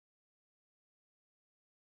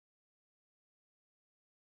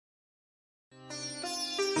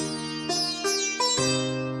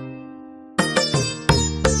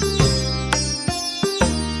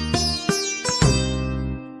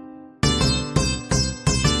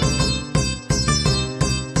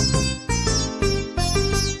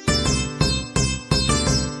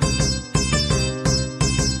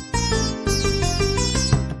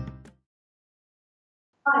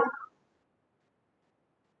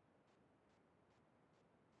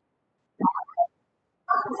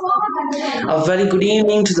A very good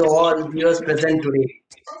evening to the all viewers present today.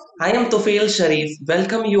 I am Tufail Sharif.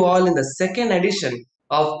 Welcome you all in the second edition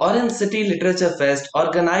of Orange City Literature Fest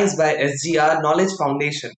organized by SGR Knowledge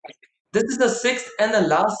Foundation. This is the sixth and the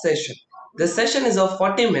last session. The session is of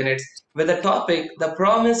 40 minutes with the topic The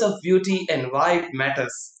Promise of Beauty and Why It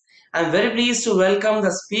Matters. I am very pleased to welcome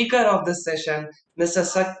the speaker of this session, Mr.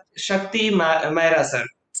 Shakti Maira sir.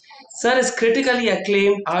 Sir is critically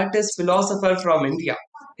acclaimed artist-philosopher from India.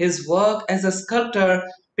 His work as a sculptor,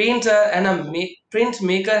 painter, and a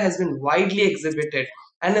printmaker has been widely exhibited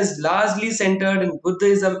and is largely centered in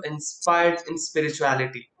Buddhism-inspired in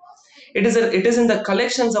spirituality. It is in the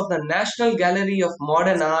collections of the National Gallery of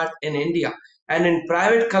Modern Art in India and in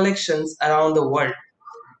private collections around the world.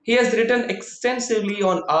 He has written extensively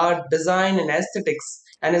on art, design, and aesthetics,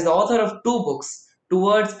 and is the author of two books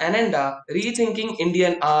Towards Ananda, Rethinking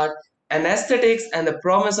Indian Art, and Aesthetics and the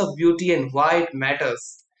Promise of Beauty and Why It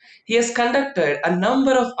Matters. He has conducted a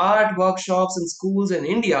number of art workshops in schools in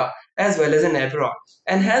India as well as in abroad,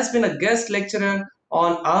 and has been a guest lecturer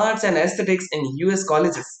on arts and aesthetics in US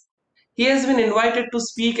colleges. He has been invited to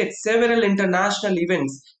speak at several international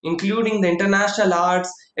events, including the International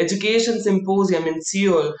Arts Education Symposium in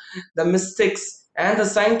Seoul, the Mystics and the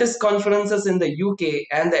Scientist Conferences in the UK,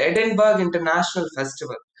 and the Edinburgh International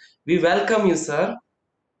Festival. We welcome you, sir.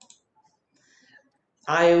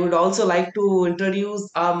 I would also like to introduce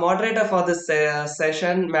our moderator for this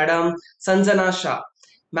session, Madam Sanjana Shah.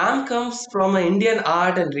 Ma'am comes from an Indian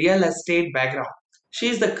art and real estate background. She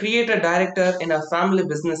is the creator director in her family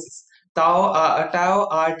businesses, Tao Art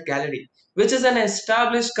Gallery, which is an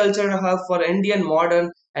established cultural hub for Indian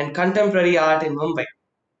modern and contemporary art in Mumbai.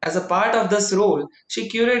 As a part of this role, she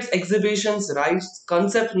curates exhibitions, writes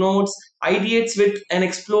concept notes, ideates with and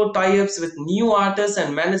explores tie-ups with new artists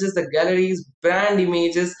and manages the gallery's brand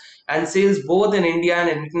images and sales both in India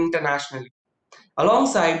and internationally.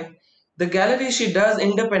 Alongside the gallery, she does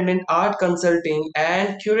independent art consulting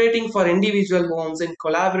and curating for individual homes in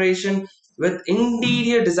collaboration with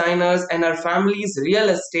interior designers and her family's real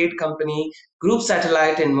estate company, Group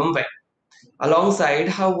Satellite in Mumbai. Alongside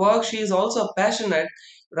her work, she is also a passionate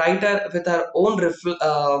writer with her own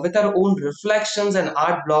reflections and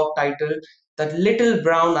art blog titled "The Little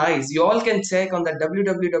Brown Eyes." You all can check on the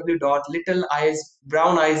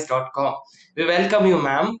www.littleeyesbrowneyes.com. We welcome you,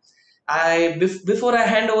 ma'am. Before I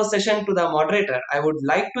hand over session to the moderator, I would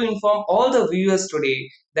like to inform all the viewers today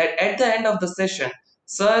that at the end of the session,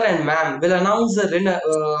 sir and ma'am will announce the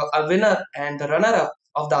a winner and the runner-up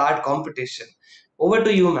of the art competition. Over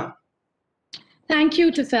to you, ma'am. Thank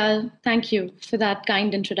you, Tufel. Thank you for that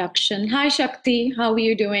kind introduction. Hi, Shakti. How are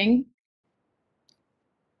you doing?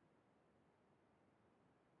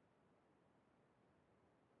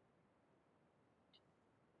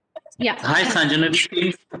 Yeah. Hi, Sanjana. We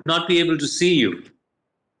seem to not be able to see you.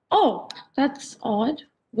 Oh, that's odd.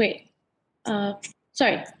 Wait.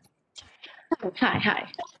 Sorry. Hi.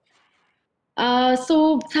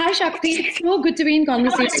 So, hi, Shakti. It's so good to be in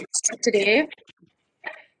conversation today.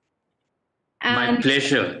 My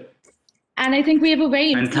pleasure. And I think we have a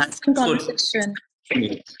very interesting conversation.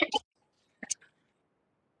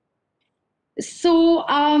 So,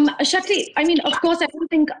 Shakti, I mean, of course, I don't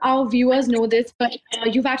think our viewers know this, but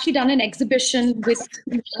you've actually done an exhibition with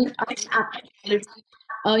me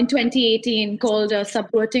in 2018 called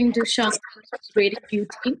Subverting Duchamp Creating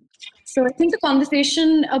Beauty. So I think the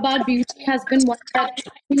conversation about beauty has been one that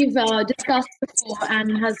we've discussed before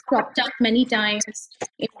and has cropped up many times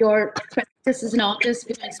in your practice as an artist,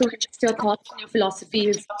 but also in just your thoughts and your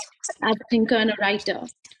philosophies as a thinker and a writer.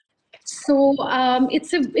 So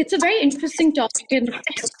it's a very interesting topic and a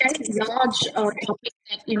very large topic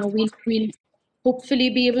that we'll hopefully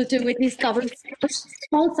be able to at least cover a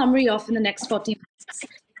small summary of in the next 40 minutes.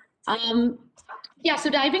 Yeah,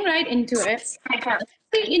 so diving right into it.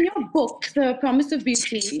 In your book, The Promise of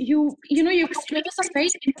Beauty, you explore some very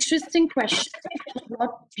interesting questions about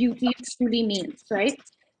what beauty truly means, right?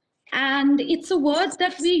 And it's a word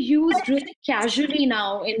that we use really casually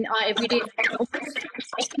now in our everyday life.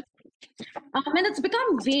 And it's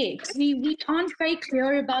become vague. We aren't very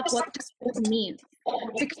clear about what this word means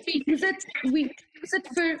because we use it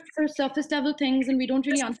for surface level things, and we don't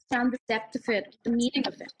really understand the depth of it, the meaning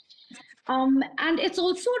of it. And it's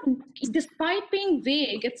also, despite being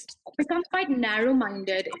vague, it's become quite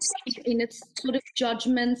narrow-minded in its sort of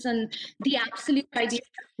judgments and the absolute idea of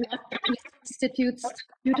what constitutes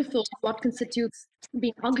beautiful, what constitutes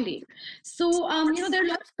being ugly. So, there are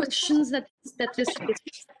lots of questions that this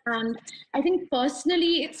raises. And I think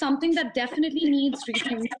personally, it's something that definitely needs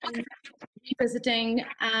rethinking, revisiting,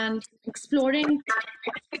 and exploring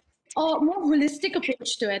more holistic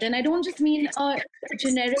approach to it. And I don't just mean a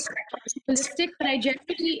generic holistic, but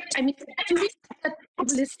I mean, truly that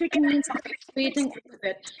holistic means evaluating all of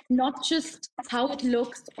it, not just how it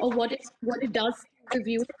looks or what it does to the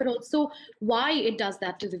viewer, but also why it does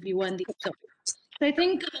that to the viewer and the observer. So I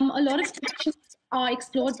think a lot of questions are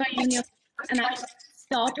explored by you in your class, and I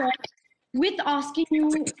start off with asking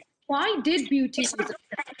you, why did beauty result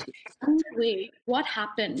in the way? What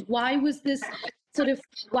happened? Why was this sort of,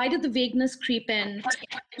 why did the vagueness creep in? What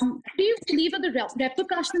do you believe are the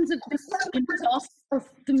repercussions of this loss of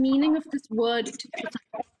the meaning of this word to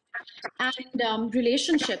society and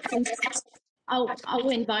relationships and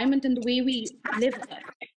our environment and the way we live there?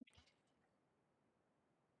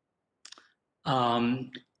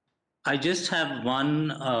 I just have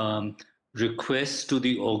one request to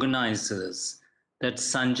the organizers that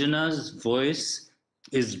Sanjana's voice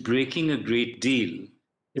is breaking a great deal.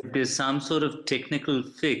 If there's some sort of technical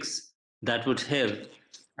fix, that would help.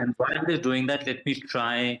 And while they're doing that, let me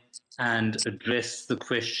try and address the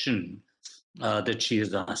question that she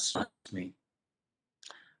has asked me.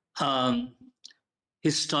 Um,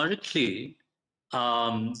 Historically,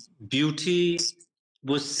 beauty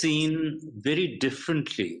was seen very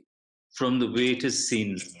differently from the way it is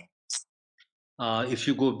seen now. If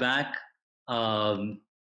you go back a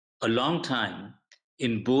long time,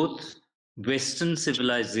 in both Western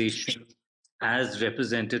civilization, as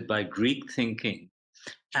represented by Greek thinking,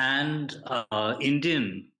 and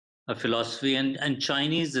Indian philosophy, and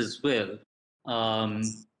Chinese as well,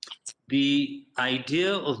 the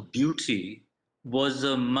idea of beauty was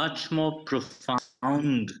a much more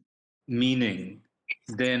profound meaning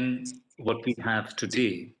than what we have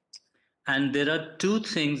today. And there are two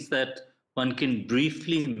things that one can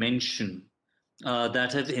briefly mention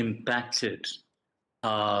that have impacted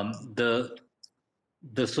the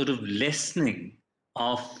sort of lessening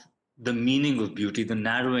of the meaning of beauty, the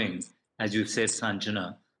narrowing, as you said,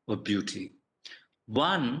 Sanjana, of beauty.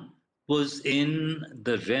 One was in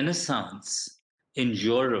the Renaissance in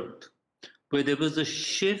Europe, where there was a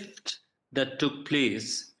shift that took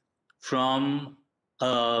place from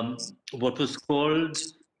what was called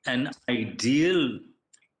an ideal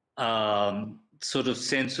sort of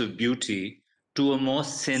sense of beauty to a more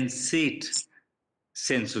sensate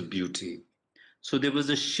sense of beauty. So there was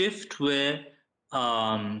a shift where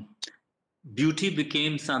beauty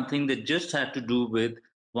became something that just had to do with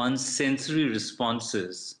one's sensory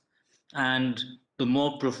responses. And the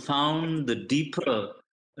more profound, the deeper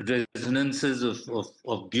resonances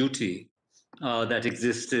of beauty that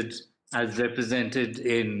existed as represented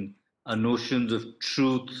in notions of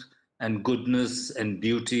truth and goodness and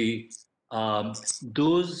beauty,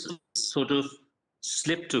 those sort of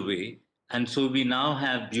slipped away. And so we now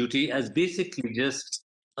have beauty as basically just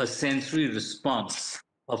a sensory response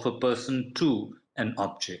of a person to an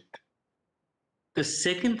object. The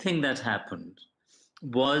second thing that happened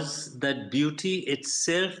was that beauty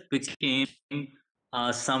itself became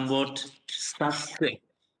somewhat suspect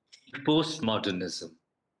postmodernism.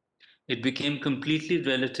 It became completely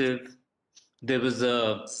relative. There was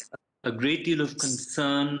a great deal of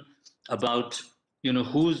concern about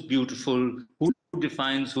who's beautiful, who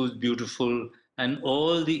defines who's beautiful, and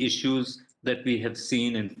all the issues that we have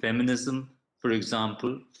seen in feminism, for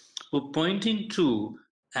example, were pointing to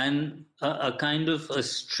a kind of a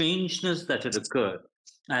strangeness that had occurred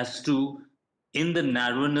as to in the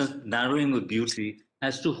narrowing of beauty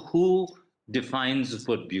as to who defines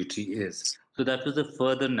what beauty is. So that was a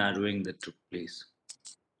further narrowing that took place.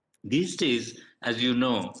 These days, as you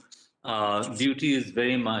know, beauty is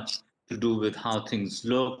very much to do with how things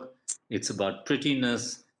look. It's about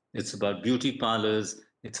prettiness, it's about beauty parlors,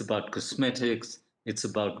 it's about cosmetics, it's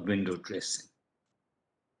about window dressing.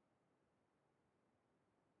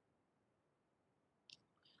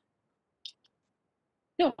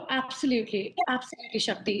 No, absolutely, absolutely,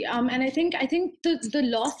 Shakti. And I think the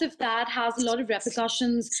loss of that has a lot of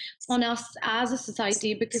repercussions on us as a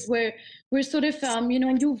society because we're sort of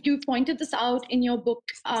you've pointed this out in your book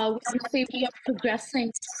where you say we are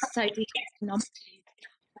progressing society economically,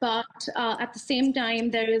 but at the same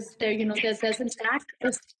time there's a lack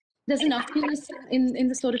of there's an ugliness in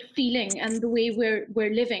the sort of feeling and the way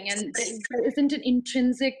we're living, and there isn't an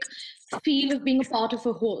intrinsic feel of being a part of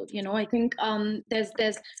a whole. I think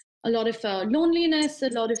there's a lot of loneliness, a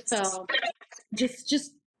lot of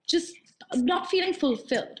just not feeling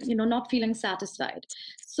fulfilled, not feeling satisfied.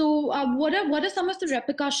 So what are some of the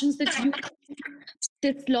repercussions that you think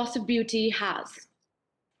this loss of beauty has?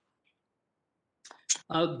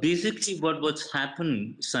 Basically, what's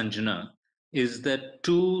happened, Sanjana, is that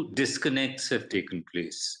two disconnects have taken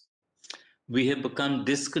place. we have become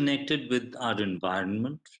disconnected with our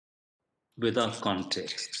environment, with our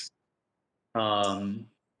context. Um,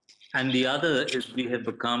 and the other is we have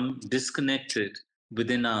become disconnected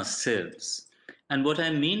within ourselves. And what I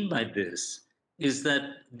mean by this is that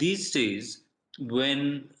these days,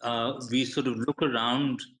 when we sort of look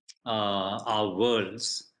around our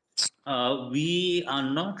worlds, we are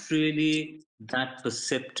not really that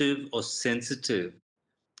perceptive or sensitive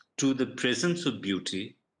to the presence of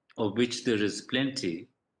beauty, of which there is plenty,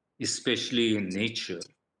 especially in nature,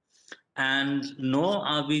 and nor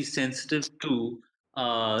are we sensitive to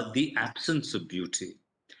the absence of beauty.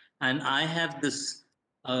 And I have this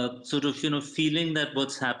sort of feeling that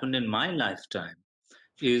what's happened in my lifetime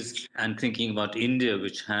is, and thinking about India,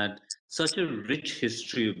 which had such a rich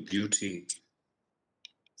history of beauty,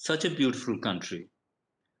 such a beautiful country,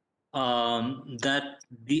 that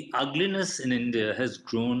the ugliness in India has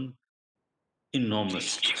grown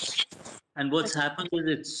enormously. And what's happened is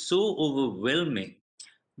it's so overwhelming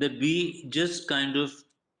that we just kind of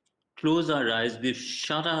close our eyes, we've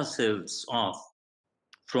shut ourselves off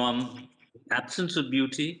from absence of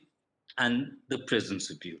beauty and the presence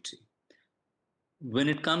of beauty. When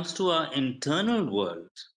it comes to our internal world,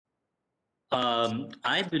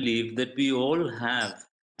 I believe that we all have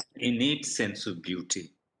an innate sense of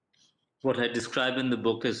beauty. What I describe in the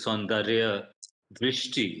book is Saundarya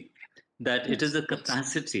Drishti, that it is a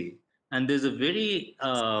capacity, and there's a very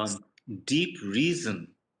deep reason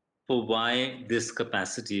for why this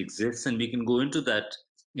capacity exists, and we can go into that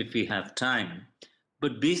if we have time.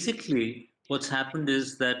 But basically, what's happened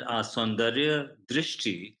is that our Saundarya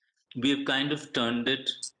Drishti, we have kind of turned it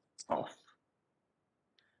off.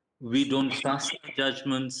 We don't trust our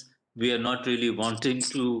judgments. We are not really wanting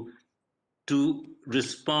to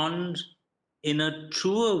respond in a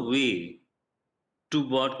truer way to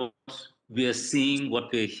what we are seeing,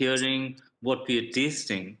 what we are hearing, what we are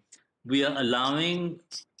tasting. We are allowing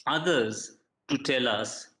others to tell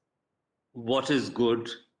us what is good,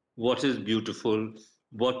 what is beautiful,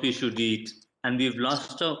 what we should eat, and we've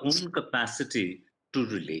lost our own capacity to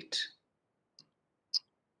relate.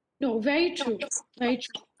 No, very true. Very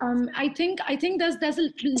true. I think there's a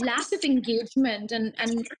lack of engagement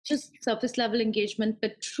and just surface level engagement,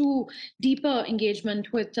 but true deeper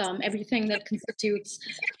engagement with everything that constitutes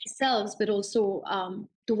ourselves, but also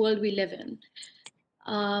the world we live in.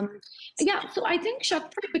 Um, yeah, so I think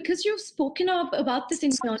Shakti, because you've spoken up about this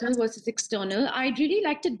internal versus external, I'd really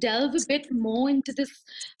like to delve a bit more into this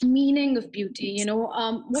meaning of beauty.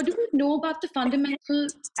 What do we know about the fundamental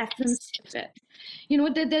essence of it?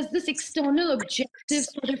 There's this external objective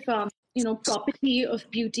sort of property of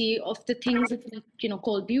beauty, of the things that we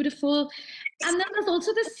call beautiful, and then there's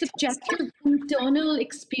also this subjective internal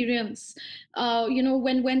experience,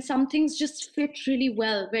 when some things just fit really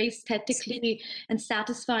well, very aesthetically and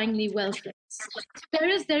satisfyingly well fits. There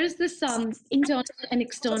is this internal and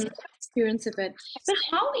external experience of it. But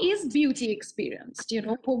how is beauty experienced?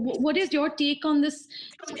 What is your take on this?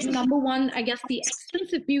 Number one, I guess the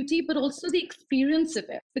essence of beauty, but also the experience of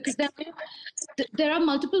it, because there are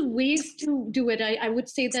multiple ways to do it. I would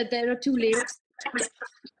say that there are two layers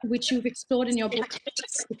which you've explored in your book.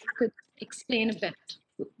 If you could explain a bit,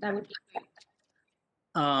 that would be great.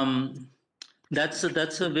 Um, that's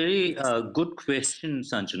a very good question,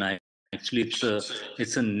 Sanjana. Actually,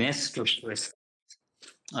 it's a nest of questions,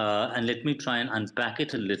 and let me try and unpack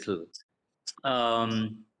it a little.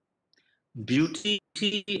 Um, Beauty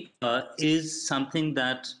is something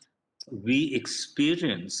that we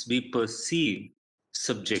experience, we perceive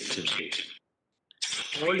subjectively.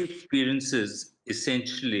 All experiences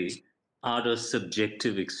essentially are a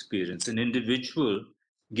subjective experience. An individual,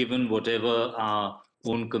 given whatever our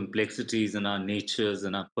own complexities and our natures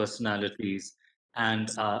and our personalities and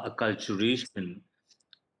our acculturation,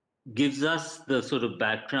 gives us the sort of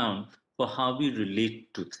background for how we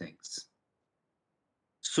relate to things.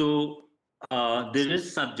 So there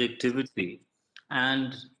is subjectivity,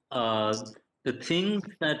 and the things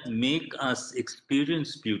that make us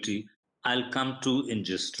experience beauty, I'll come to in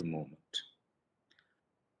just a moment.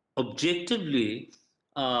 Objectively,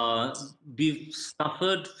 we've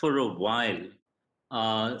suffered for a while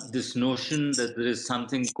this notion that there is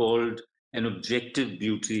something called an objective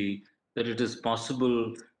beauty, that it is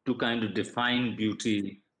possible to kind of define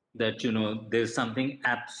beauty, that there's something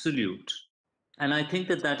absolute. And I think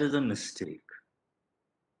that that is a mistake.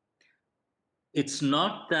 It's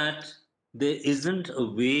not that there isn't a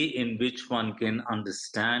way in which one can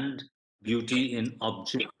understand beauty in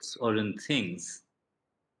objects or in things,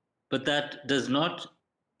 but that does not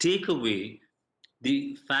take away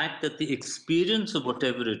the fact that the experience of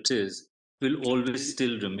whatever it is will always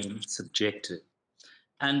still remain subjective.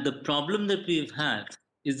 And the problem that we've had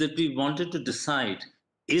is that we wanted to decide,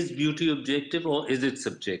 is beauty objective or is it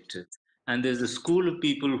subjective? And there's a school of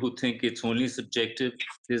people who think it's only subjective,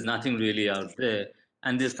 there's nothing really out there.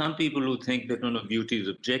 And there's some people who think that no, no, beauty is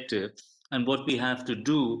objective. And what we have to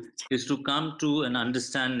do is to come to an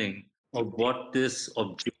understanding of what this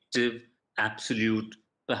objective, absolute,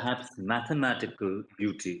 perhaps mathematical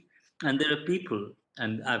beauty. And there are people,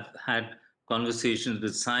 and I've had conversations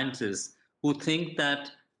with scientists who think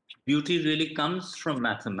that beauty really comes from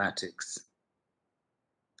mathematics,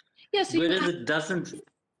 Yeah, so you whereas have, it doesn't.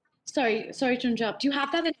 sorry to interrupt. You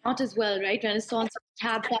have that in art as well, right? Renaissance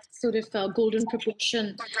had that sort of golden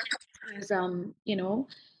proportion as,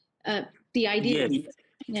 uh, the idea. Yes,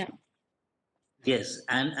 Yeah. yes,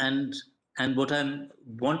 and what I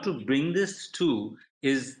want to bring this to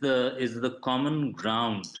is the common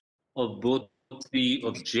ground of both the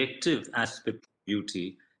objective aspect of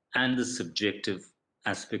beauty and the subjective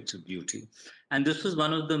aspect of beauty. And this was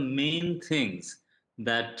one of the main things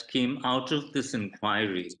that came out of this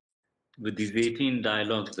inquiry with these 18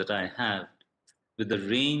 dialogues that I had with a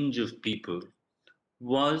range of people,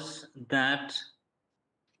 was that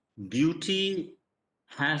beauty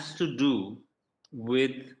has to do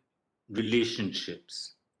with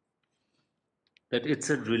relationships, that it's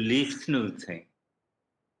a relational thing.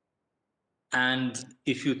 And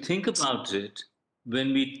if you think about it,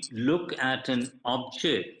 when we look at an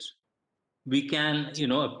object, we can,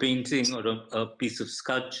 a painting or a piece of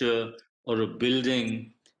sculpture or a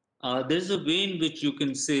building, there's a way in which you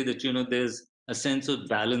can say that, there's a sense of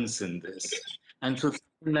balance in this. And so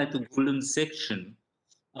something like the golden section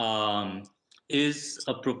um, is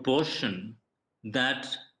a proportion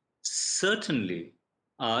that certainly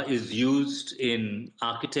is used in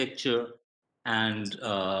architecture, and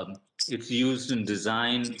it's used in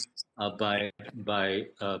design by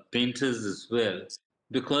painters as well,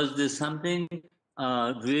 because there's something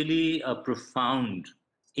really profound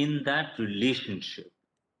in that relationship,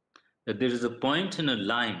 that there is a point in a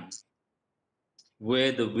line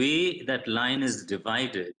where the way that line is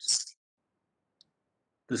divided,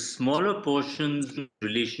 the smaller portions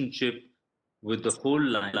relationship with the whole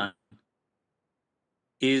line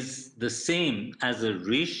is the same as a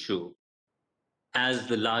ratio as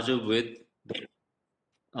the larger width.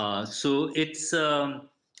 So it's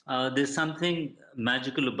there's something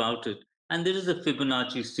magical about it, and there is a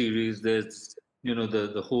Fibonacci series. There's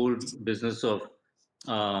the whole business of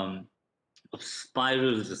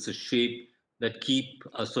spirals. It's a shape that keep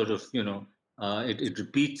a sort of it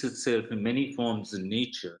repeats itself in many forms in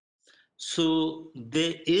nature. So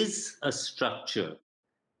there is a structure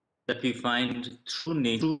that we find through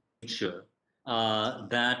nature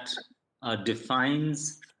that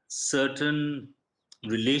defines certain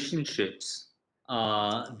relationships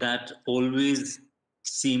that always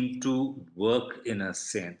seem to work in a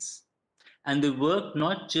sense. And they work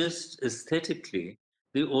not just aesthetically,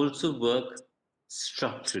 they also work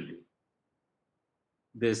structurally.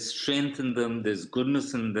 There's strength in them, there's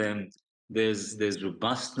goodness in them, there's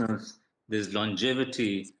robustness, there's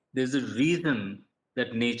longevity, there's a reason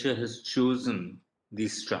that nature has chosen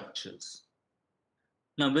these structures.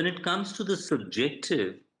 Now, when it comes to the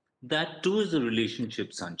subjective, that too is a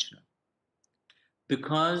relationship, Sanchana,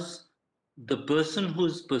 because the person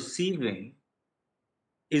who's perceiving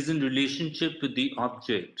is in relationship with the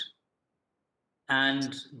object,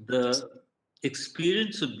 and the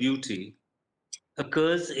experience of beauty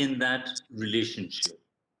occurs in that relationship.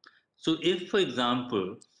 So, if, for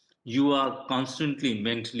example, you are constantly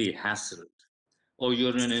mentally hassled or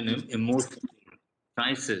you're in an emotional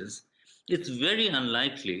crisis, it's very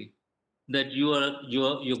unlikely that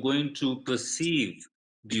you're going to perceive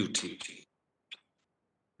beauty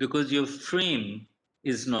because your frame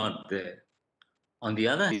is not there. On the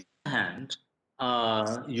other hand,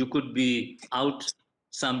 you could be out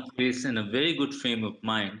someplace in a very good frame of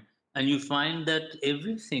mind, and you find that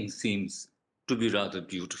everything seems to be rather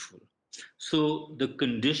beautiful. So, the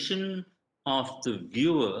condition of the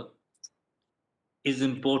viewer is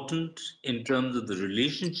important in terms of the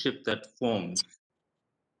relationship that forms,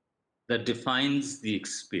 that defines the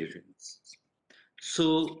experience.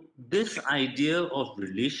 So, this idea of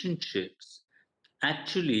relationships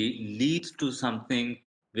actually leads to something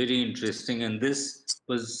very interesting, and this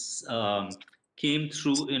was came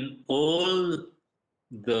through in all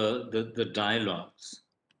the dialogues,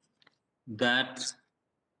 that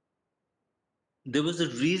there was a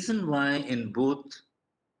reason why in both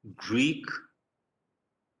Greek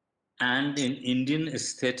and in Indian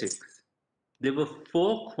aesthetics there were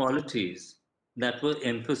four qualities that were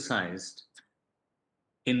emphasized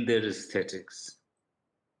in their aesthetics.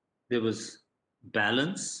 There was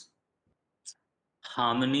balance,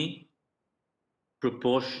 harmony,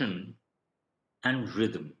 proportion, and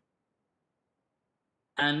rhythm.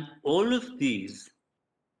 And all of these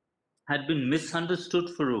had been misunderstood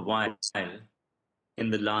for a while in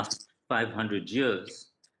the last 500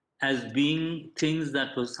 years as being things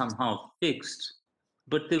that were somehow fixed,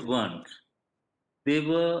 but they weren't. They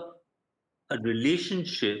were a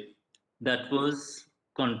relationship that was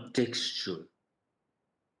contextual.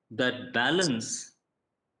 That balance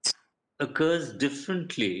occurs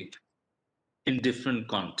differently in different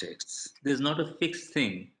contexts. There's not a fixed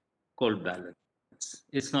thing called balance.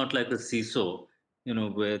 It's not like a seesaw,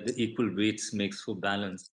 where the equal weights makes for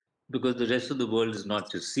balance, because the rest of the world is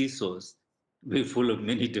not just seesaws. We're full of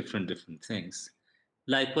many different things.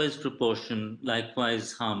 Likewise, proportion,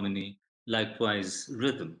 likewise, harmony, likewise,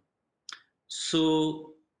 rhythm.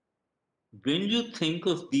 So when you think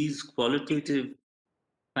of these qualitative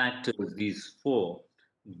factors, these four,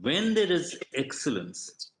 when there is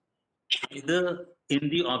excellence, either in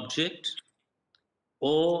the object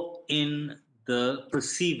or in the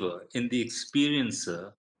perceiver, in the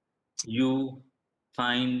experiencer, you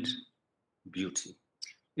find beauty.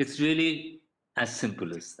 It's really as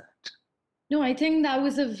simple as that. No, I think that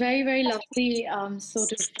was a very, very lovely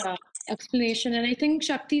sort of explanation. And I think,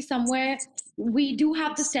 Shakti, somewhere we do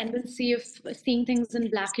have this tendency of seeing things in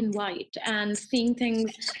black and white and seeing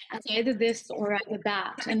things as either this or either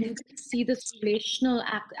that. And we don't see this relational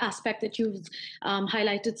aspect that you've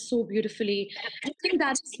highlighted so beautifully. I think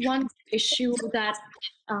that's one issue that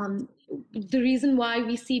the reason why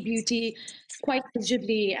we see beauty quite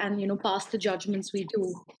rigidly and, pass the judgments we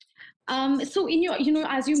do. So in your,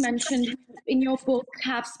 as you mentioned in your book,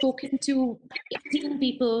 have spoken to 18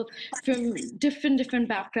 people from different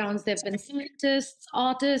backgrounds. There have been scientists,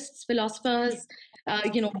 artists, philosophers,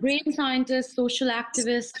 brain scientists, social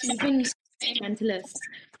activists, even mentalists.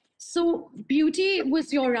 So beauty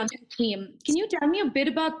was your running theme. Can you tell me a bit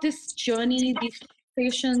about this journey, these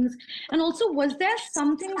conversations, and also was there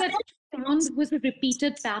something that you found was a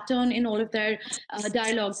repeated pattern in all of their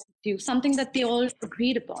dialogues with you, something that they all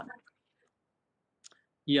agreed upon?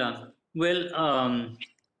 Yeah, well,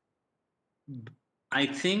 I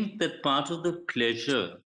think that part of the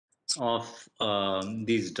pleasure of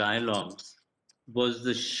these dialogues was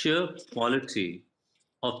the sheer quality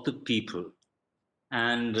of the people.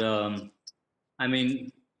 And I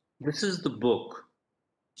mean, this is the book.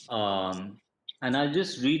 And I'll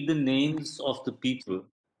just read the names of the people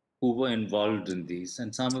who were involved in these.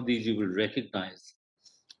 And some of these you will recognize.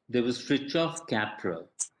 There was Fritjof Capra,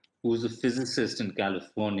 who was a physicist in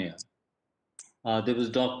California. There was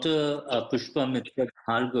Dr. Pushpa Mitra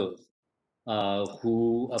Bhargav,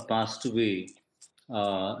 who passed away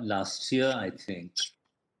last year, I think,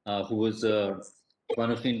 who was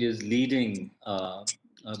one of India's leading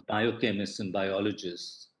biochemists and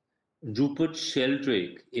biologists. Rupert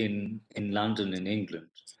Sheldrake in London, in England.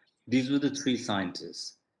 These were the three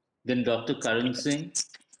scientists. Then Dr. Karan Singh,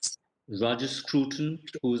 Roger Scruton,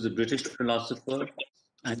 who was a British philosopher,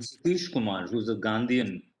 and Satish Kumar, who's a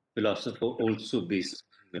Gandhian philosopher also based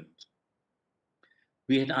in England.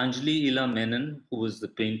 We had Anjali Ila Menon, who was the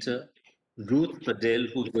painter, Ruth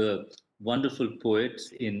Padel, who's a wonderful poet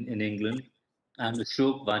in England, and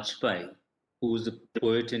Ashok Vajpayee, who was a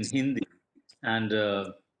poet in Hindi and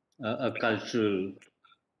a cultural,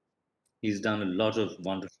 he's done a lot of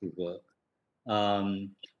wonderful work.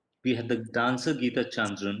 Um, we had the dancer Geeta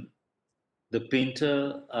Chandran, the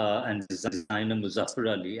painter and designer Muzaffar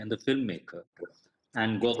Ali, and the filmmaker,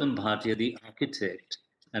 and Gautam Bhatia, the architect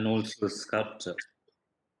and also a sculptor.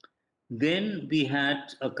 Then we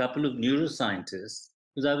had a couple of neuroscientists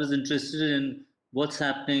because I was interested in what's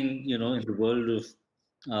happening, in the world of,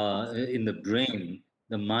 in the brain,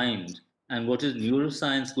 the mind, and what is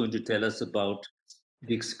neuroscience going to tell us about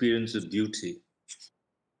the experience of beauty.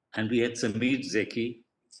 And we had Samir Zeki,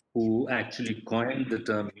 who actually coined the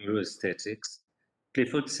term neuroaesthetics,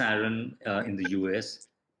 Clifford Saran in the US.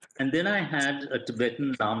 And then I had a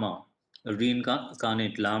Tibetan Lama, a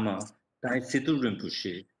reincarnate Lama, Tai Situ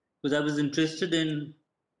Rinpoche, because I was interested in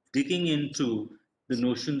digging into the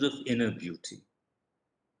notions of inner beauty.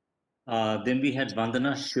 Then we had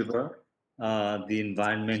Vandana Shiva, the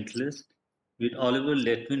environmentalist. We had Oliver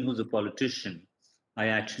Letwin, who's a politician. I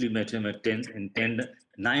actually met him at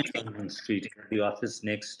 9 Downing Street, in the office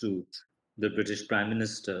next to the British Prime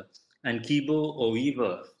Minister. And Kibo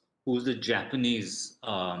Oiwa, who's a Japanese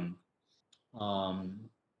um,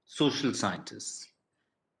 social scientist.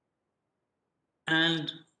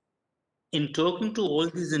 And in talking to all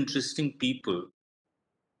these interesting people,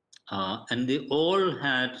 and they all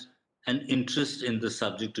had an interest in the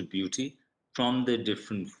subject of beauty from their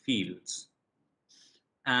different fields.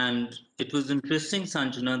 And it was interesting,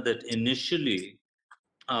 Sanjana, that initially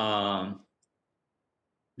um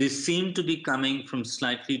they seemed to be coming from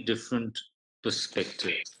slightly different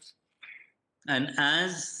perspectives. And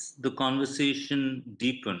as the conversation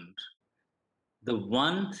deepened, the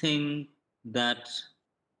one thing that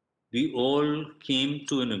we all came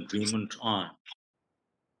to an agreement on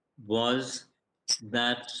was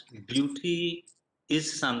that beauty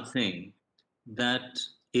is something that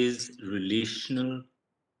is relational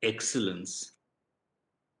excellence,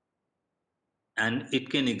 and it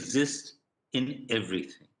can exist in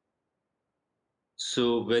everything.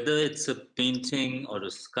 So, whether it's a painting or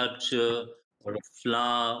a sculpture or a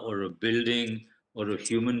flower or a building or a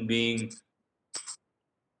human being,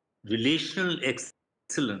 relational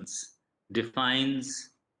excellence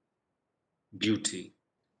defines beauty.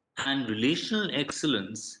 And relational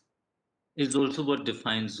excellence is also what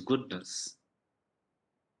defines goodness.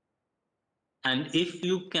 And if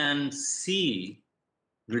you can see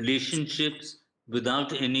relationships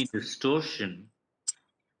without any distortion,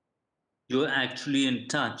 you're actually in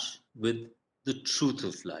touch with the truth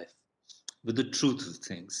of life, with the truth of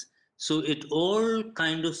things. So it all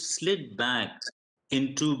kind of slid back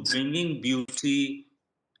into bringing beauty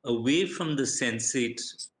away from the sensate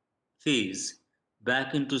phase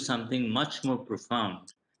back into something much more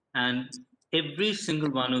profound. And every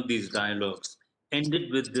single one of these dialogues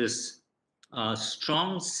ended with this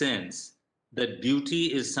strong sense that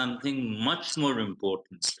beauty is something much more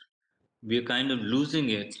important. We are kind of losing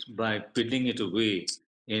it by piddling it away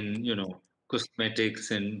in,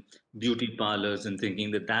 cosmetics and beauty parlors and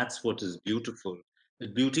thinking that that's what is beautiful.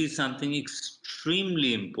 That beauty is something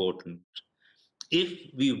extremely important if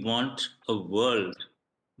we want a world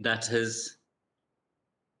that has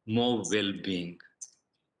more well being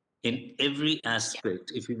in every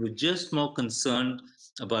aspect. If we were just more concerned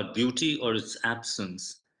about beauty or its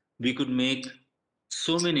absence, we could make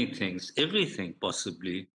so many things, everything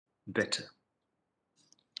possibly, better.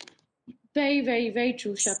 Very, very, very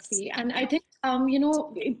true, Shakti. And I think,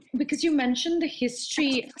 because you mentioned the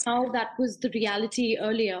history, how that was the reality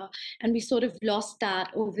earlier, and we sort of lost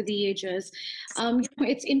that over the ages.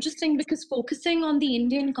 It's interesting because focusing on the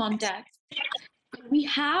Indian context, we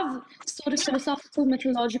have sort of philosophical,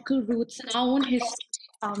 mythological roots in our own history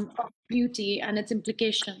of beauty and its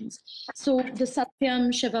implications. So the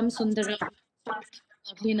Satyam, Shivam, Sundaram,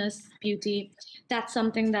 loveliness, beauty, that's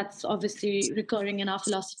something that's obviously recurring in our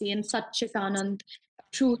philosophy, and Satchitanand,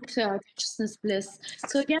 truth, consciousness, bliss.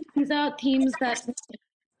 So again, these are themes that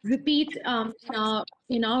repeat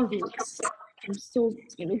in our roots. So,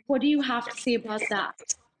 what do you have to say about that?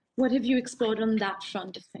 What have you explored on that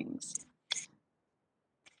front of things?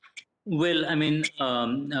 Well, I mean,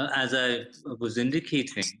 as I was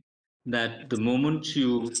indicating, that the moment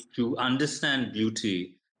you understand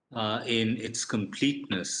beauty in its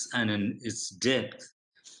completeness and in its depth,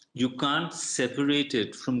 you can't separate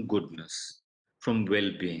it from goodness, from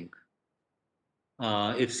well-being.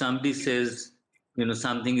 If somebody says,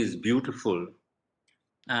 something is beautiful,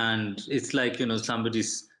 and it's like,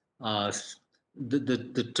 somebody's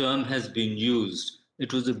the term has been used.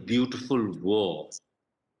 It was a beautiful war,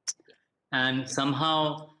 and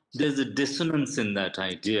somehow there's a dissonance in that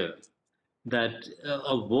idea that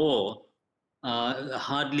a war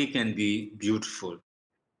hardly can be beautiful.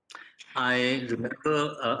 I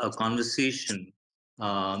remember a conversation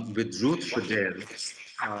with Ruth Fidel,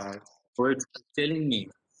 who was telling me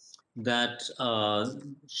that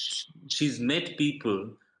she's met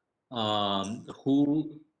people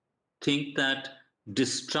who think that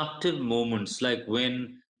destructive moments, like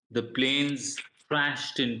when the planes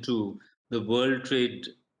crashed into the World Trade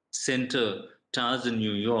Center towers in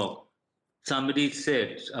New York, somebody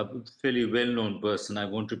said, a fairly well known person, I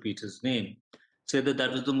won't repeat his name, said that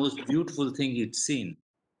that was the most beautiful thing he'd seen.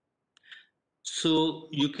 So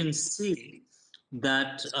you can see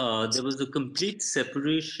that there was a complete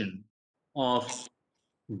separation of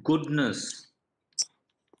goodness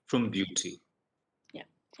from beauty. Yeah.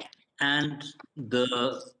 And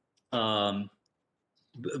the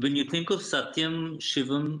when you think of Satyam,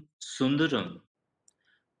 Shivam, Sundaram,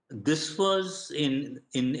 this was in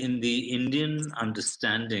the Indian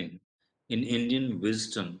understanding, in Indian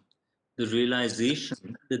wisdom, the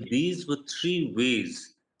realization that these were three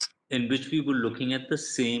ways in which we were looking at the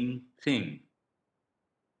same thing.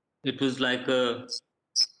 It was like a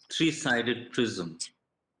three-sided prism.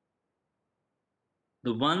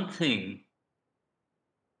 The one thing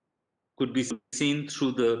could be seen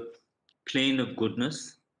through the plane of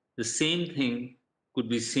goodness, the same thing could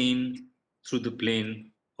be seen through the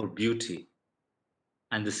plane of beauty.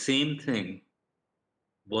 And the same thing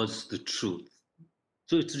was the truth.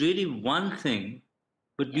 So it's really one thing,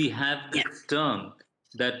 but we have this term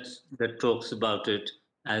that talks about it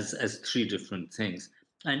as three different things.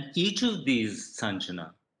 And each of these,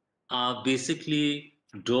 Sanjana, are basically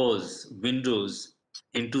doors, windows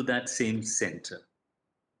into that same center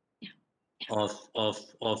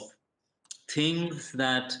of things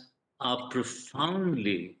that are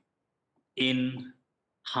profoundly in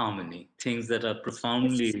harmony, things that are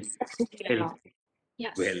profoundly healthy.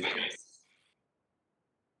 Yes. Well,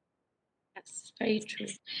 Yes, very true.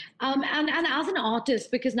 And as an artist,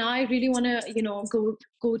 because now I really want to,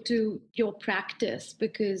 go to your practice,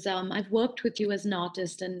 because I've worked with you as an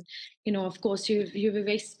artist, and of course, you've a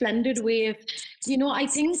very splendid way of, I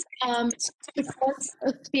think because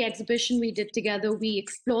of the exhibition we did together, we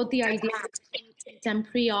explored the idea of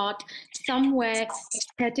contemporary art. Somewhere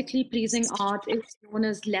aesthetically pleasing art is known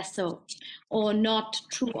as lesser or not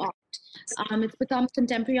true art. It's become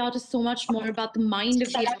contemporary art is so much more about the mind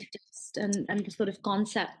of the artist and the sort of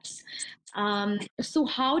concepts. So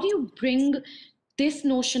how do you bring this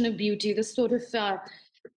notion of beauty, this sort of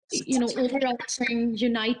overarching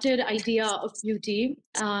united idea of beauty,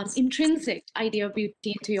 intrinsic idea of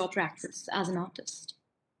beauty into your practice as an artist?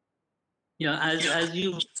 yeah, as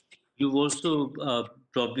you've also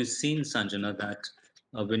probably seen, Sanjana, that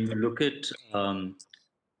when you look at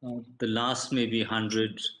the last maybe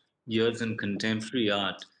 100 years in contemporary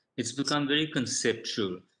art, it's become very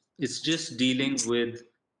conceptual. It's just dealing with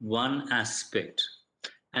one aspect.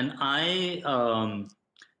 And I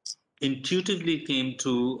intuitively came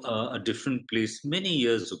to a different place many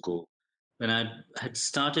years ago when I had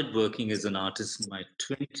started working as an artist in my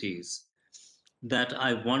 20s, that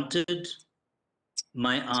I wanted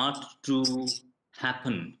my art to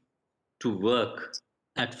happen, to work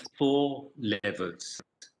at four levels.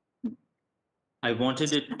 I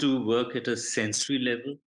wanted it to work at a sensory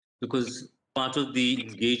level because part of the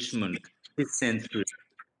engagement is sensory.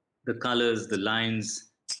 The colors, the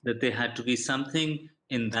lines, that there had to be something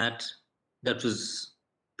in that was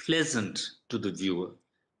pleasant to the viewer.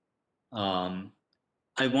 Um,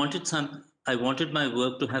 I wanted my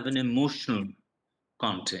work to have an emotional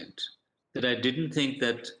content that I didn't think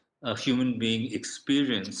that a human being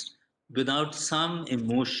experienced without some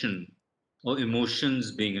emotion or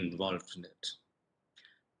emotions being involved in it.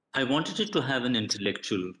 I wanted it to have an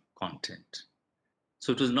intellectual content.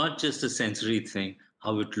 So it was not just a sensory thing,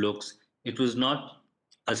 how it looks. It was not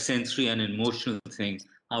a sensory and emotional thing,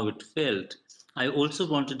 how it felt. I also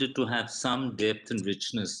wanted it to have some depth and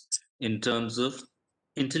richness in terms of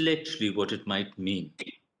intellectually what it might mean.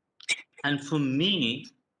 And for me,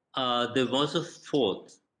 there was a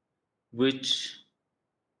fourth, which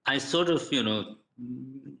I sort of,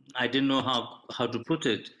 I didn't know how to put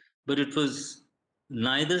it, but it was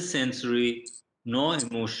neither sensory nor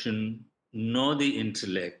emotion nor the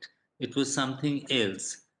intellect. It was something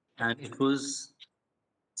else, and it was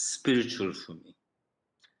spiritual for me.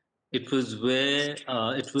 It was where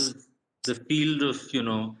it was the field of,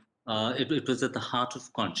 it was at the heart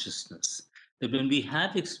of consciousness. That when we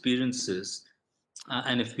have experiences,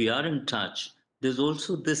 and if we are in touch, there's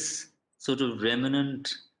also this sort of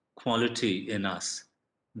remnant quality in us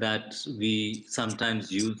that we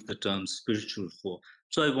sometimes use the term spiritual for.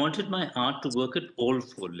 So I wanted my art to work at all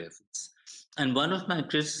four levels. And one of my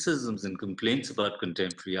criticisms and complaints about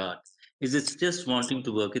contemporary art is it's just wanting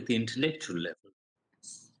to work at the intellectual level.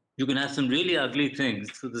 You can have some really ugly things,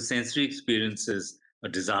 so the sensory experience is a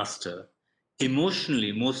disaster.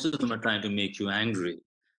 Emotionally, most of them are trying to make you angry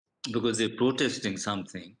because they're protesting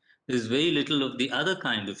something. There's very little of the other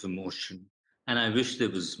kind of emotion. And I wish there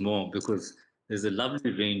was more because there's a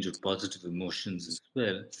lovely range of positive emotions as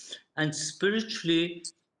well. And spiritually,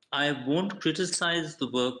 I won't criticize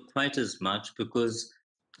the work quite as much because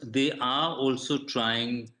they are also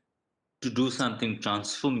trying to do something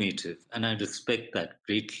transformative. And I respect that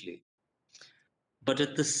greatly. But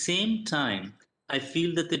at the same time, I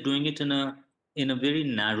feel that they're doing it in a very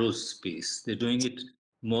narrow space. They're doing it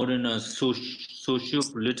more in a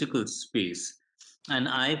socio-political space. And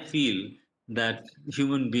I feel that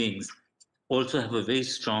human beings also have a very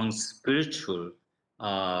strong spiritual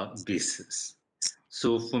basis.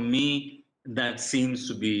 So for me, that seems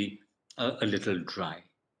to be a little dry.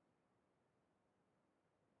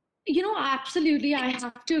 Absolutely, I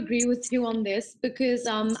have to agree with you on this because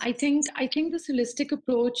I think this holistic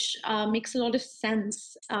approach makes a lot of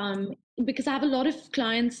sense. Because I have a lot of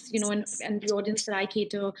clients, and the audience that I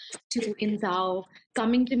cater to in Zao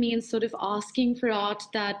coming to me and sort of asking for art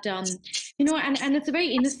that and it's a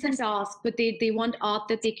very innocent ask, but they want art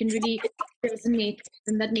that they can really resonate with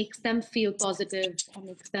and that makes them feel positive or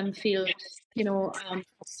makes them feel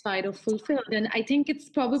satisfied or fulfilled. And I think it's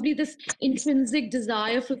probably this intrinsic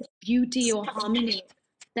desire for beauty or harmony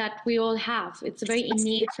that we all have. It's a very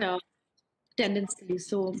innate tendency.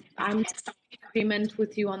 So I'm in agreement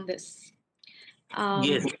with you on this.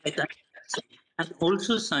 Yes, and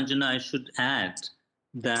also, Sanjana, I should add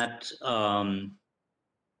that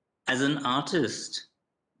as an artist,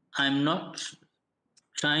 I'm not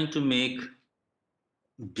trying to make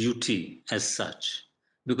beauty as such,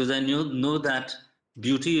 because I know that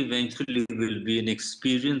beauty eventually will be an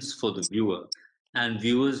experience for the viewer, and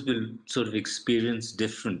viewers will sort of experience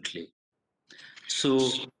differently. So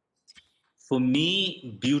for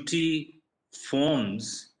me, beauty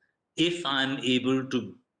forms if I'm able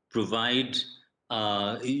to provide,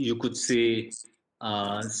 you could say,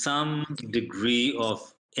 some degree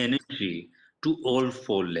of energy to all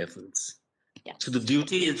four levels. So the Yes.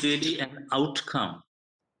 beauty is really an outcome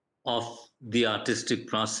of the artistic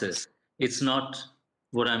process. It's not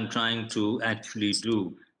what I'm trying to actually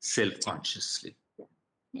do self consciously.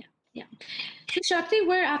 Yeah. Yeah. So Shakti,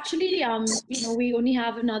 we're actually we only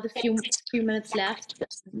have another few minutes left.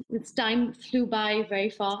 This time flew by very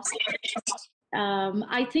fast.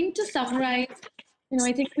 I think to summarize,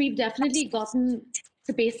 I think we've definitely gotten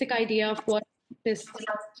the basic idea of what this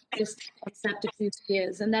concept of beauty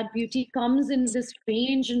is, and that beauty comes in this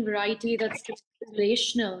range and variety that's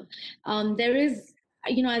relational. There is,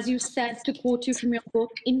 as you said, to quote you from your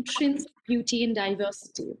book, intrinsic beauty in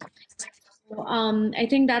diversity. I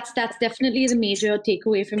think that's definitely the major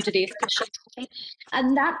takeaway from today's discussion,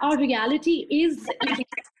 and that our reality is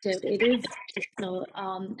interconnected. It is personal,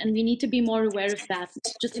 and we need to be more aware of that,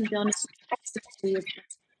 just in terms of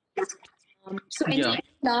so any Yeah.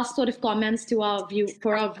 last sort of comments to our viewers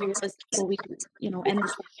before we end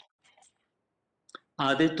this?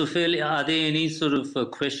 Are there any sort of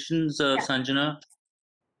questions, Yeah. Sanjana?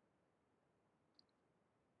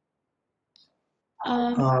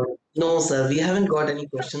 Um, Uh, no, sir, we haven't got any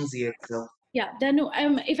questions yet, sir. yeah. Then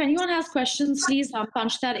if anyone has questions, please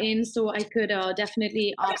punch that in so I could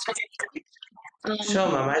definitely ask. Sure,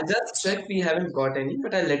 Um, ma'am. I'll just check. We haven't got any,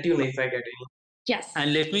 but I'll let you know if I get any. yes.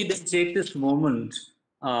 And let me then take this moment.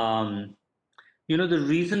 Um, the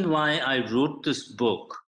reason why I wrote this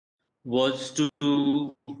book was to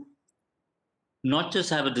not just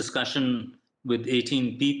have a discussion with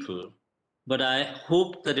 18 people, but I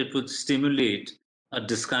hope that it would stimulate a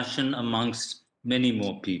discussion amongst many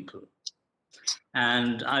more people.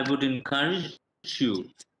 And I would encourage you,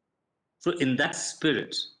 so in that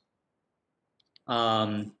spirit,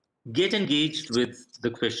 um, get engaged with the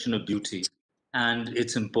question of beauty and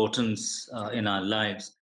its importance in our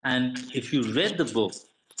lives. And if you read the book,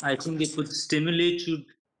 I think it would stimulate you,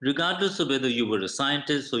 regardless of whether you were a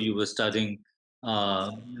scientist or you were studying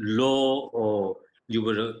law or you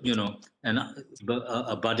were,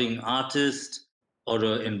 a budding artist or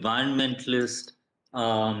an environmentalist.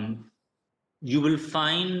 You will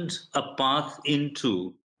find a path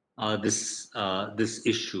into this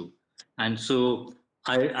issue, and so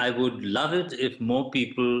I would love it if more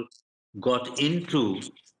people got into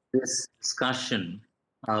this discussion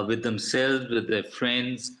with themselves, with their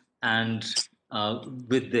friends, and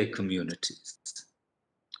with their communities.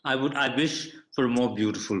 I wish for a more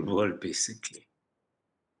beautiful world, basically.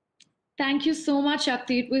 Thank you so much,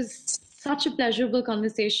 Shakti. It was such a pleasurable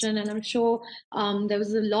conversation, and I'm sure there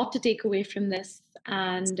was a lot to take away from this.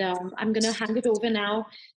 And I'm going to hand it over now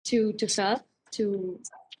to Fel to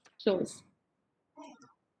close.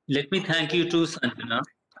 Let me thank you too, Sanjana,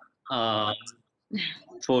 uh,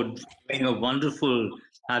 for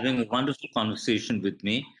having a wonderful conversation with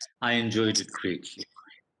me. I enjoyed it greatly.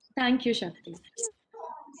 Thank you, Shakti.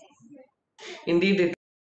 Indeed,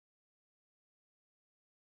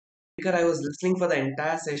 I was listening for the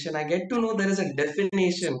entire session. I get to know there is a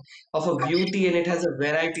definition of a beauty and it has a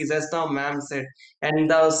varieties, as now ma'am said. And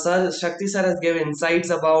the sir, Shakti sir has given insights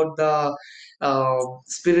about the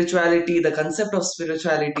spirituality, the concept of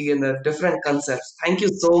spirituality and the different concepts. Thank you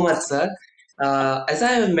so much, sir. As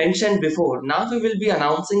I have mentioned before, now we will be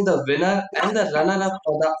announcing the winner and the runner-up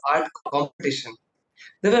for the art competition.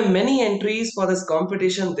 There were many entries for this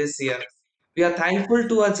competition this year. We are thankful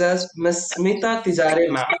to our judge, Ms. Smita Tijare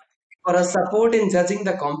ma'am, for her support in judging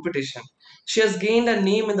the competition. She has gained a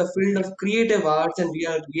name in the field of creative arts, and we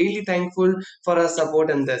are really thankful for her support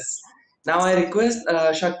in this. Now, I request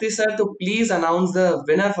Shakti sir to please announce the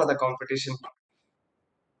winner for the competition.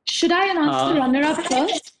 Should I announce the Uh, runner-up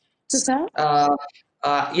first, Tushar?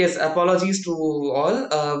 Yes, apologies to all.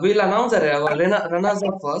 We'll announce the runners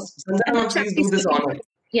up first. Sanjana, And then ma'am, please Shakti do this speaking. honor.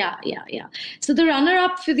 Yeah. So the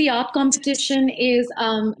runner-up for the art competition is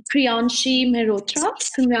Priyanshi Mehrotra.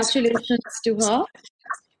 Congratulations to her.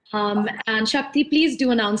 And Shakti, please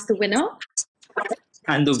do announce the winner.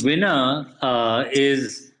 and the winner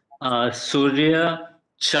is Surya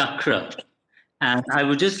Chakra. And I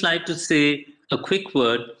would just like to say a quick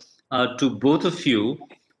word to both of you.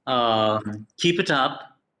 Keep it up.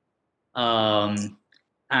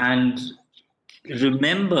 And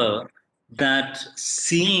remember that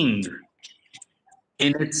seeing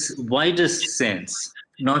in its widest sense,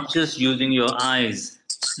 not just using your eyes,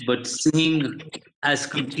 but seeing as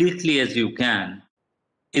completely as you can,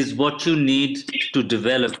 is what you need to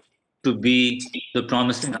develop to be the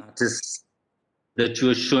promising artist that you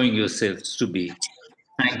are showing yourselves to be.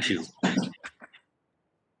 Thank you.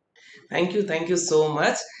 Thank you so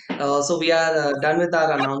much. So we are done with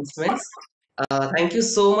our announcements. Thank you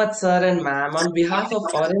so much, sir and ma'am. On behalf of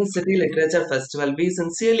Orange City Literature Festival, we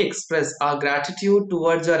sincerely express our gratitude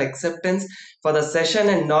towards your acceptance for the session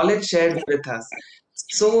and knowledge shared with us.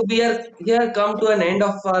 So we are here come to an end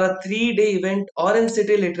of our three-day event, Orange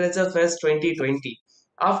City Literature Fest 2020.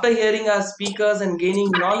 After hearing our speakers and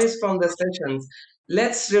gaining knowledge from the sessions,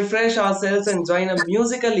 let's refresh ourselves and join a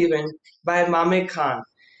musical event by Mame Khan.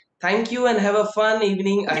 Thank you and have a fun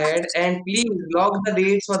evening ahead. And please log the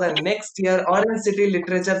dates for the next year Orange City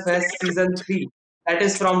Literature Fest Season 3. That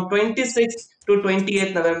is from 26th to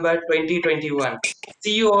 28th November 2021.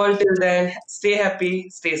 See you all till then. Stay happy,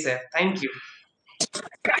 stay safe. Thank you.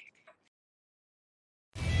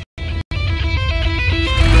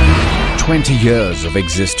 20 years of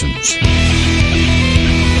existence.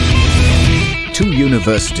 2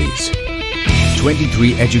 universities.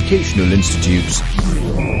 23 educational institutes.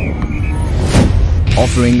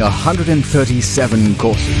 Offering 137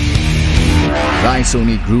 courses.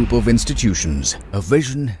 Raisoni Group of Institutions. A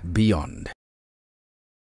vision beyond.